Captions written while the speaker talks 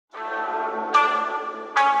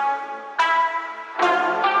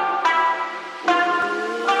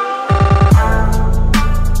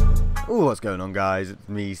What's going on, guys? It's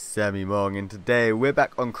me, Sammy Mong, and today we're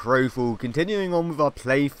back on Crowfall, continuing on with our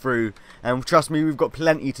playthrough. And trust me, we've got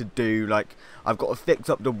plenty to do. Like, I've got to fix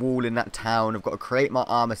up the wall in that town, I've got to create my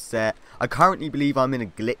armor set. I currently believe I'm in a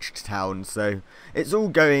glitched town, so it's all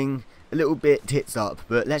going a little bit tits up.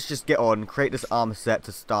 But let's just get on, create this armor set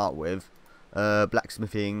to start with.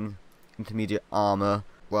 Blacksmithing, intermediate armor.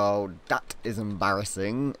 Well, that is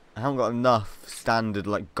embarrassing. I haven't got enough standard,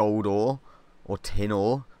 like, gold ore or tin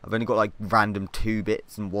ore. I've only got like random 2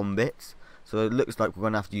 bits and 1 bit, so it looks like we're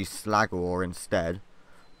going to have to use slag ore instead.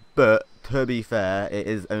 But to be fair, it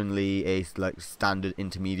is only a like standard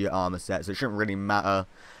intermediate armor set, so it shouldn't really matter.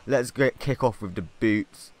 Let's kick off with the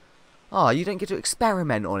boots. Oh, you don't get to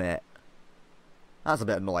experiment on it. That's a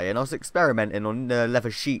bit annoying. I was experimenting on the leather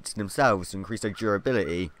sheets themselves to increase their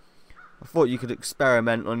durability. I thought you could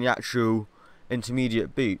experiment on the actual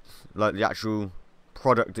intermediate boots, like the actual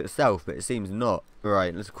product itself, but it seems not.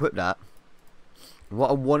 Right, let's equip that.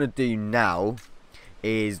 What I want to do now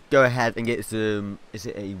is go ahead and get some, is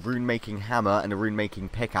it a rune making hammer and a rune making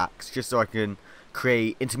pickaxe, just so I can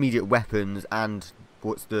create intermediate weapons and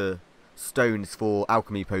what's the stones for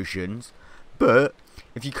alchemy potions. But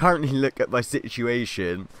if you currently look at my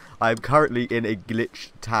situation, I'm currently in a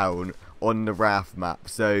glitched town on the Wrath map,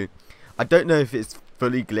 so I don't know if it's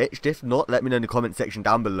fully glitched. If not, let me know in the comment section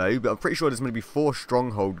down below, but I'm pretty sure there's going to be 4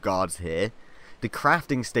 stronghold guards here. The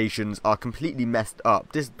crafting stations are completely messed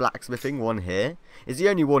up. This blacksmithing one here is the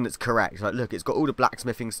only one that's correct. Like, look, it's got all the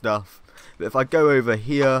blacksmithing stuff. But if I go over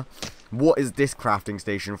here, what is this crafting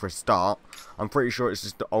station for a start? I'm pretty sure it's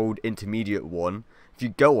just the old intermediate one. If you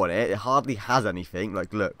go on it, it hardly has anything.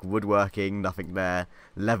 Like, look, woodworking, nothing there.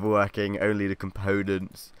 Leatherworking, only the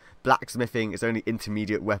components. Blacksmithing, it's only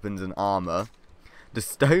intermediate weapons and armor. The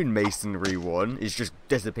stonemasonry one is just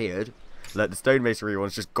disappeared. Like, the stonemasonry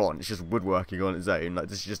one's just gone. It's just woodworking on its own. Like,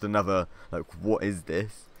 this is just another, like, what is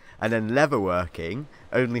this? And then leatherworking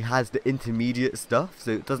only has the intermediate stuff,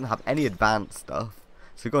 so it doesn't have any advanced stuff.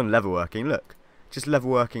 So go on leatherworking, look. Just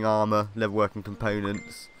leatherworking armor, leatherworking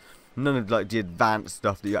components. None of, like, the advanced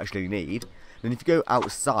stuff that you actually need. Then if you go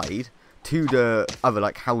outside to the other,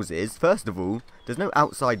 like, houses, first of all, there's no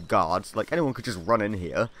outside guards. Like, anyone could just run in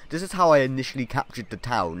here. This is how I initially captured the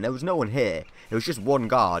town. There was no one here. It was just one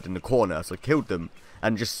guard in the corner, so I killed them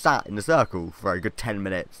and just sat in a circle for a good 10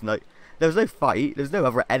 minutes. Like, there was no fight, there's no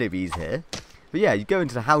other enemies here. But yeah, you go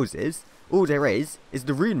into the houses, all there is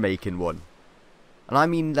the rune making one. And I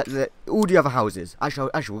mean all the other houses.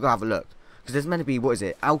 Actually, we'll go have a look. Because there's meant to be, what is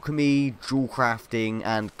it, alchemy, jewel crafting,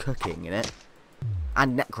 and cooking in it.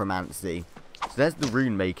 And necromancy. So there's the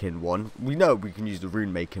rune making one. We know we can use the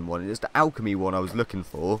rune making one. It's the alchemy one I was looking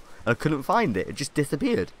for, and I couldn't find it. It just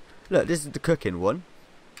disappeared. Look, this is the cooking one.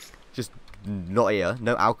 Just not here.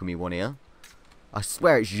 No alchemy one here. I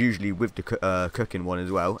swear it's usually with the cooking one as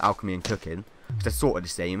well. Alchemy and cooking. Because they're sort of the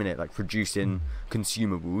same, innit? Like producing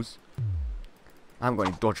consumables. I haven't got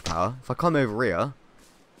any dodge power. If I come over here,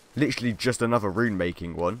 literally just another rune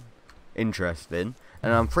making one. Interesting.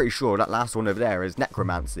 And I'm pretty sure that last one over there is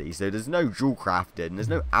necromancy. So there's no jewel crafting. There's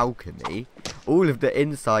no alchemy. All of the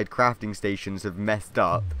inside crafting stations have messed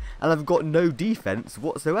up. And I've got no defense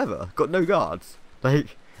whatsoever. Got no guards.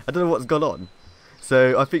 Like, I don't know what's gone on.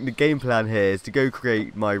 So I think the game plan here is to go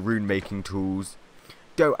create my rune making tools.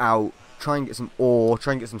 Go out. Try and get some ore.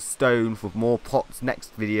 Try and get some stone for more pots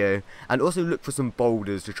next video. And also look for some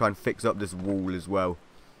boulders to try and fix up this wall as well.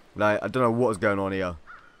 Like, I don't know what's going on here.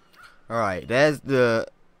 Alright, there's the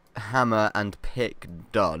hammer and pick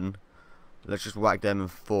done. Let's just whack them in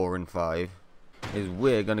 4 and 5. Is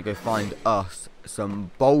we're going to go find us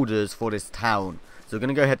some boulders for this town. So we're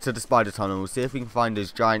going to go head to the spider tunnel. See if we can find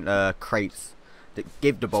those giant crates that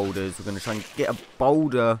give the boulders. We're going to try and get a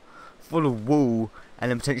boulder full of wool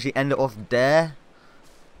and then potentially end it off there.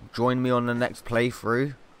 Join me on the next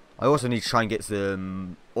playthrough. I also need to try and get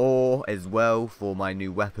some ore as well for my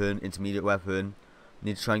new weapon, intermediate weapon.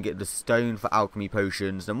 Need to try and get the stone for alchemy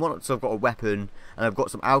potions. And once I've got a weapon and I've got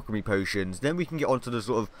some alchemy potions, then we can get onto the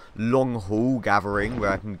sort of long haul gathering where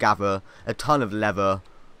I can gather a ton of leather.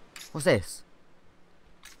 What's this?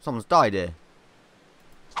 Someone's died here.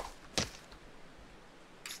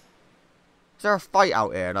 Is there a fight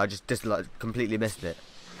out here and I just like, completely missed it?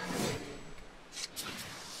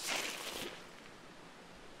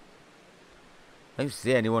 I don't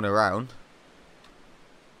see anyone around.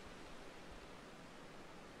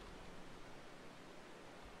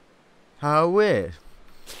 How weird.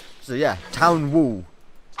 So yeah, town wall.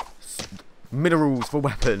 Minerals for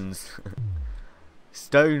weapons.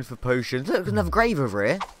 Stone for potions. Look, there's another grave over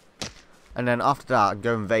here. And then after that, I can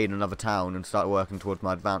go invade another town and start working towards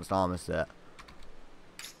my advanced armor set.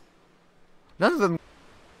 None of them...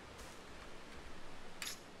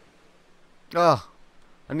 Oh,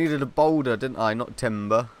 I needed a boulder, didn't I? Not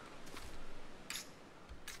timber.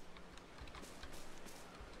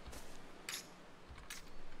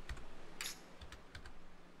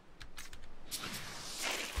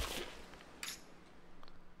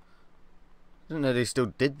 I didn't know they still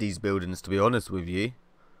did these buildings, to be honest with you.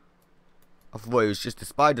 I thought it was just the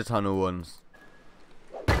spider tunnel ones.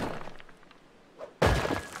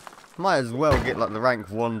 Might as well get like the rank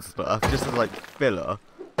 1 stuff, just as like filler.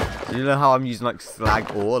 So you know how I'm using like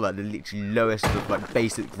slag ore, like the literally lowest of like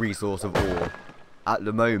basic resource of ore at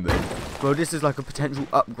the moment. Well, this is like a potential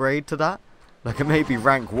upgrade to that. Like it may be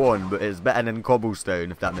rank 1, but it's better than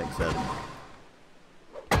cobblestone, if that makes sense.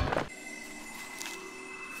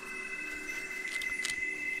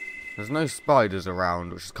 There's no spiders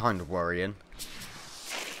around, which is kind of worrying.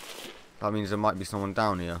 That means there might be someone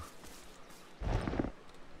down here.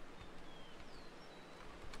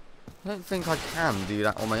 I don't think I can do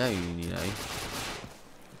that on my own, you know.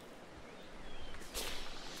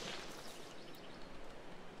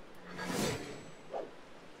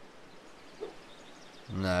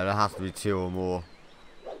 No, there has to be 2 or more.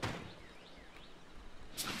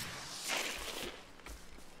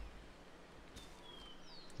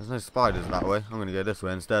 There's no spiders that way. I'm going to go this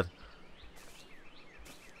way instead.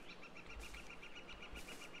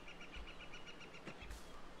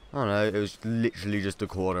 Oh no, it was literally just a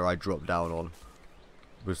corner I dropped down on.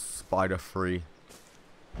 It was spider free.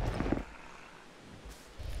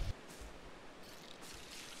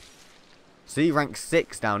 See, rank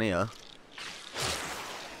 6 down here.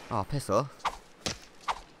 Oh, piss off.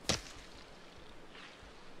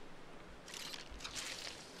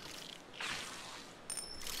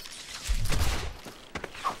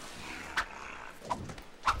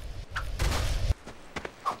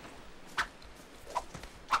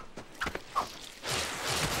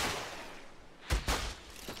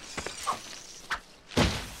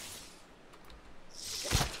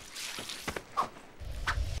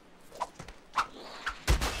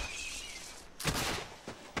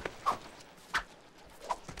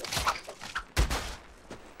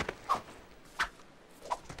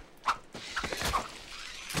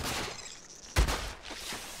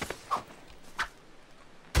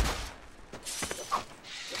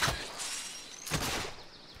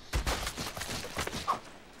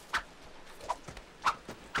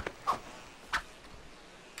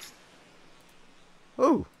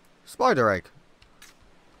 Ooh, spider egg.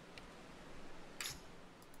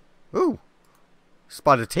 Ooh,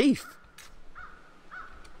 spider teeth.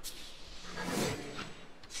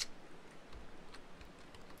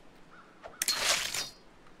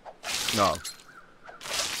 No,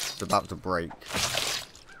 it's about to break.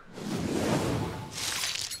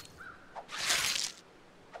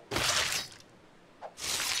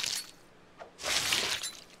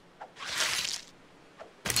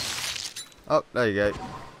 Oh, there you go.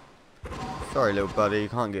 Sorry, little buddy,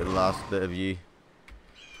 can't get the last bit of you.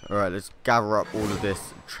 Alright, let's gather up all of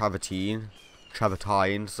this travertine,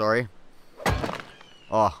 sorry.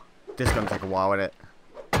 Oh, this is going to take a while, isn't it?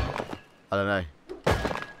 I don't know.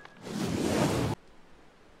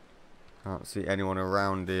 Can't see anyone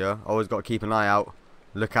around here. Always got to keep an eye out.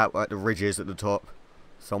 Look out at the ridges at the top.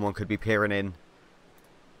 Someone could be peering in.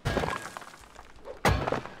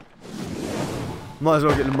 Might as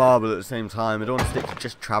well get the marble at the same time. I don't want to stick to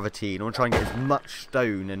just travertine. I want to try and get as much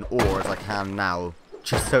stone and ore as I can now.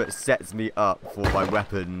 Just so it sets me up for my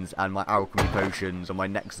weapons and my alchemy potions on my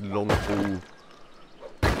next long haul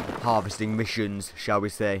harvesting missions, shall we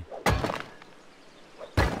say.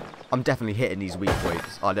 I'm definitely hitting these weak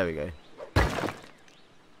points. Oh, there we go.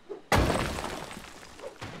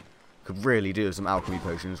 Could really do with some alchemy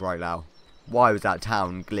potions right now. Why was that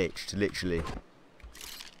town glitched, literally?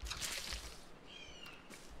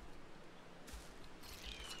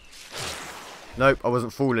 Nope, I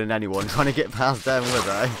wasn't fooling anyone. Trying to get past them, was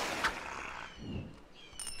I?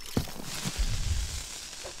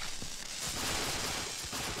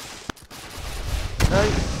 No.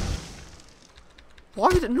 Why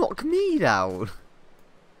would it knock me down?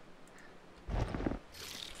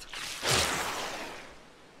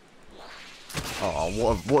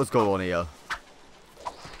 Oh, what's going on here?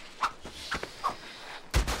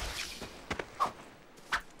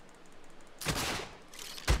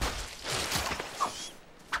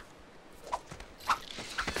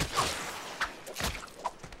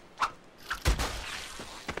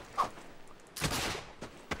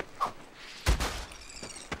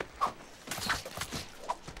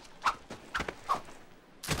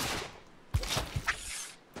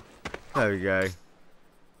 There we go.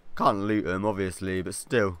 Can't loot them, obviously, but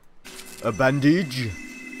still. A bandage.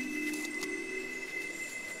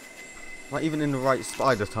 Am I even in the right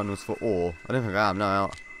spider tunnels for ore? I don't think I am, no. I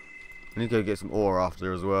need to go get some ore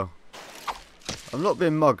after as well. I'm not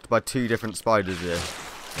being mugged by 2 different spiders here.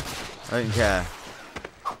 I don't care.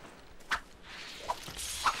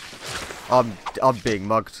 I'm being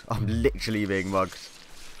mugged. I'm literally being mugged.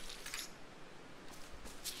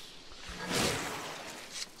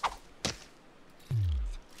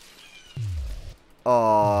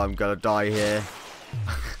 Oh, I'm gonna die here.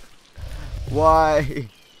 Why?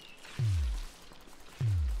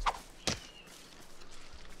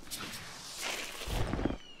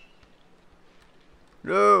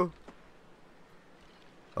 No.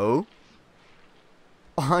 Oh?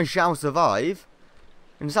 I shall survive.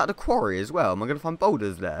 And is that the quarry as well? Am I going to find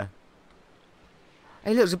boulders there?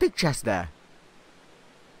 Hey, look, there's a big chest there.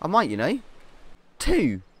 I might, you know.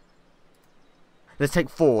 2. Let's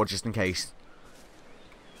take 4 just in case.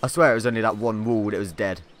 I swear it was only that one wall that was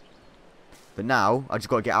dead. But now, I just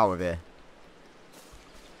got to get out of here.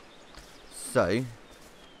 So.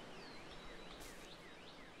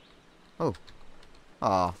 Oh.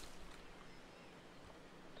 Ah.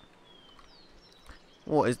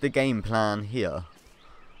 What is the game plan here?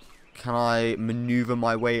 Can I maneuver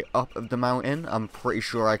my way up of the mountain? I'm pretty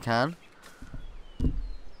sure I can.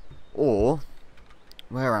 Or,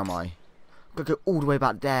 where am I? I've got to go all the way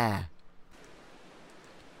back there.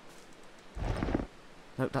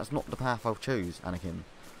 No, that's not the path I'll choose, Anakin.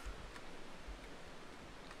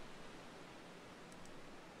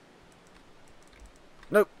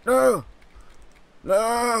 No, no!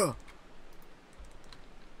 No!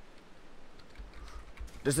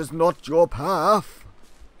 This is not your path!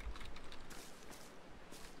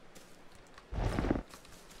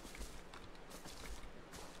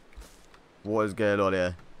 What is going on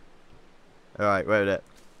here? Alright, wait a minute.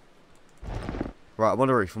 Right, I'm on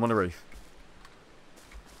the roof, I'm on the roof.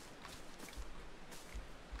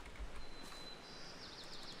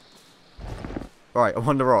 Alright, I'm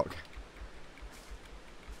on the rock.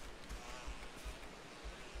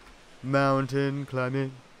 Mountain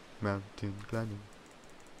climbing, mountain climbing.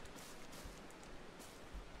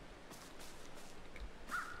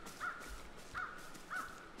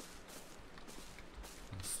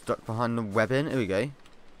 I'm stuck behind the webbing. Here we go.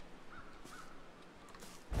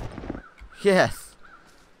 Yes.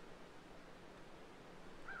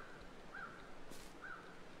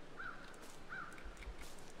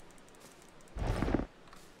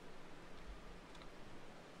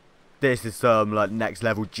 This is some like next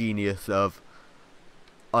level genius of.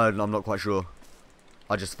 I'm not quite sure.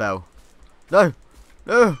 I just fell. No,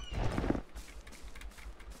 no. Do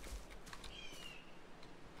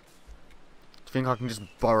you think I can just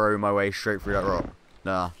burrow my way straight through that rock?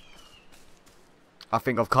 Nah. I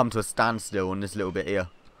think I've come to a standstill on this little bit here.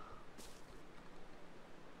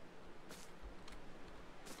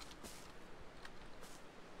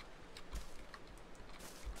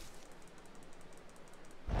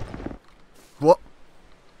 What?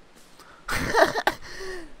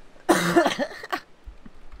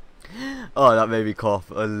 Oh, that made me cough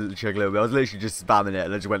a little bit. I was literally just spamming it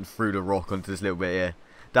and I just went through the rock onto this little bit here.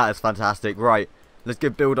 That is fantastic. Right, let's go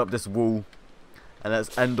build up this wall and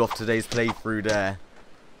let's end off today's playthrough there.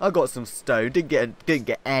 I got some stone, didn't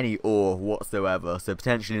get any ore whatsoever, so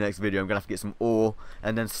potentially next video I'm gonna have to get some ore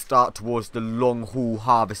and then start towards the long haul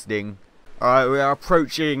harvesting. Alright, we are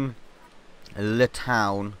approaching the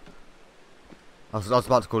town. I was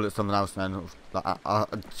about to call it something else, man.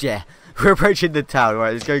 Yeah, we're approaching the town.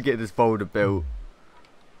 Right, let's go get this boulder built.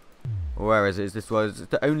 Where is it? Is this one? It's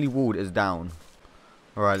the only wall that is down.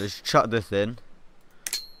 Alright, let's chuck this in.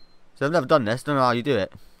 So I've never done this. Don't know how you do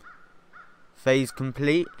it. Phase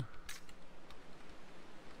complete.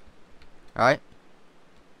 Alright.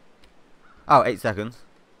 Oh, 8 seconds.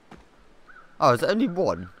 Oh, is it only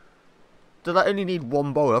one? Did I only need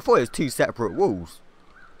one boulder? I thought it was 2 separate walls.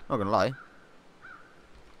 Not gonna lie.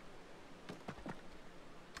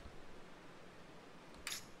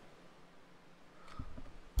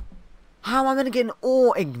 How am I going to get an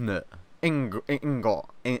ore ingot? Ingot.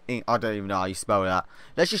 I don't even know how you spell that.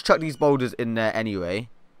 Let's just chuck these boulders in there anyway.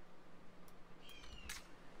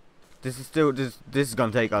 This is still this is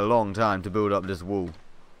going to take a long time to build up this wall.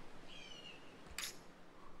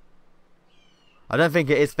 I don't think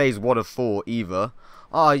it is phase 1 of 4 either.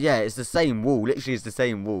 Oh yeah, it's the same wall. Literally it's the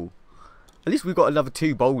same wall. At least we've got another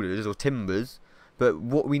 2 boulders or timbers. But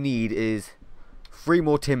what we need is 3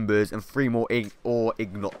 more timbers and 3 more ore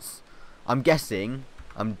ingots. I'm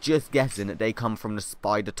just guessing that they come from the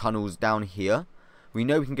spider tunnels down here. We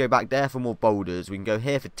know we can go back there for more boulders. We can go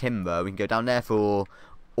here for timber. We can go down there for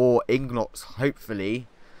ore ingots, hopefully.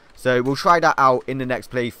 So we'll try that out in the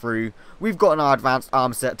next playthrough. We've gotten our advanced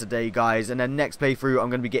armor set today, guys, and then next playthrough I'm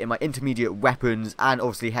going to be getting my intermediate weapons and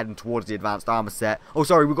obviously heading towards the advanced armor set. Oh,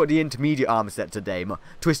 sorry, we've got the intermediate armor set today, my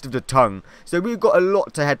twist of the tongue. So we've got a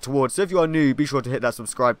lot to head towards. So if you are new, be sure to hit that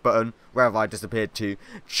subscribe button wherever I disappeared to.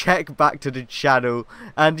 Check back to the channel,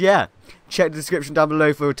 and yeah, check the description down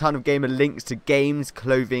below for a ton of gamer links to games,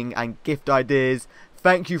 clothing, and gift ideas.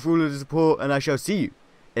 Thank you for all of the support, and I shall see you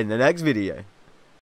in the next video.